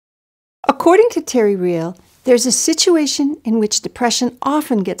According to Terry Real, there's a situation in which depression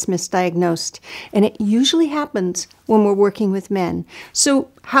often gets misdiagnosed, and it usually happens when we're working with men. So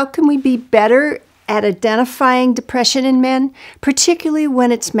how can we be better at identifying depression in men, particularly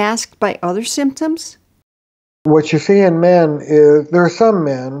when it's masked by other symptoms? What you see in men is there are some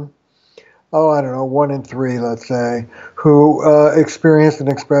men, I don't know, 1 in 3, let's say, who experience and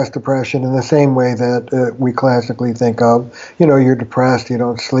express depression in the same way that we classically think of. You know, you're depressed, you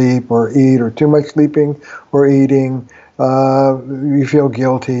don't sleep or eat, or too much sleeping or eating, you feel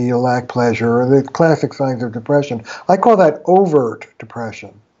guilty, you lack pleasure, the classic signs of depression. I call that overt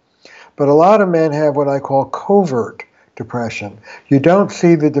depression. But a lot of men have what I call covert depression. You don't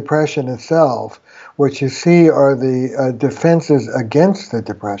see the depression itself. What you see are the defenses against the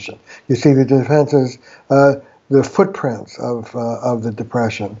depression. You see the defenses, the footprints of the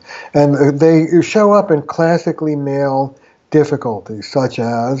depression. And they show up in classically male difficulties, such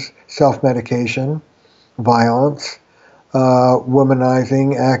as self-medication, violence,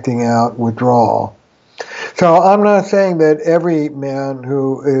 womanizing, acting out, withdrawal. So I'm not saying that every man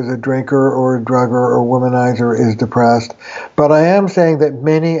who is a drinker or a drugger or womanizer is depressed, but I am saying that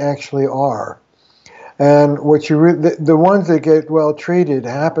many actually are. And the ones that get well treated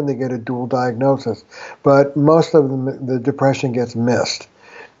happen to get a dual diagnosis, but most of them, the depression gets missed.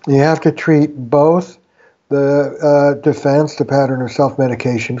 You have to treat both the defense, the pattern of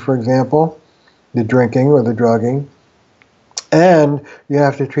self-medication, for example, the drinking or the drugging, and you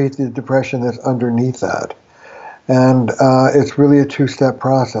have to treat the depression that's underneath that. And it's really a two-step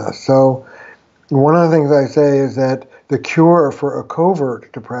process. So one of the things I say is that the cure for a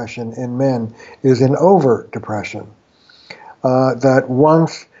covert depression in men is an overt depression. That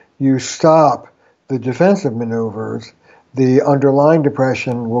once you stop the defensive maneuvers, the underlying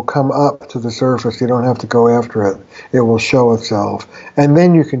depression will come up to the surface. You don't have to go after it. It will show itself. And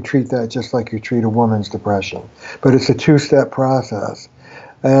then you can treat that just like you treat a woman's depression. But it's a two-step process.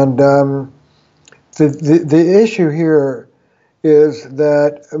 And the issue here is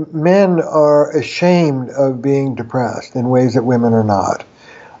that men are ashamed of being depressed in ways that women are not.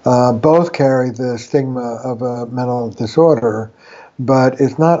 Both carry the stigma of a mental disorder, but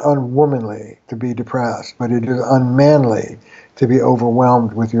it's not unwomanly to be depressed, but it is unmanly to be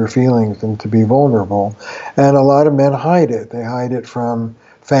overwhelmed with your feelings and to be vulnerable. And a lot of men hide it. They hide it from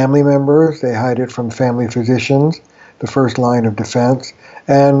family members, they hide it from family physicians, the first line of defense,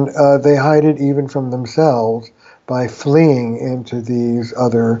 and they hide it even from themselves by fleeing into these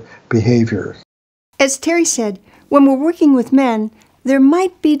other behaviors. As Terry said, when we're working with men, there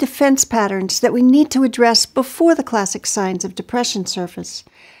might be defense patterns that we need to address before the classic signs of depression surface.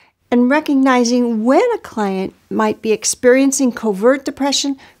 And recognizing when a client might be experiencing covert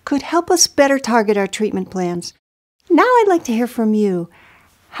depression could help us better target our treatment plans. Now I'd like to hear from you.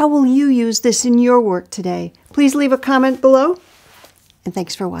 How will you use this in your work today? Please leave a comment below, and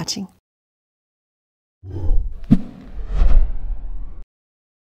thanks for watching.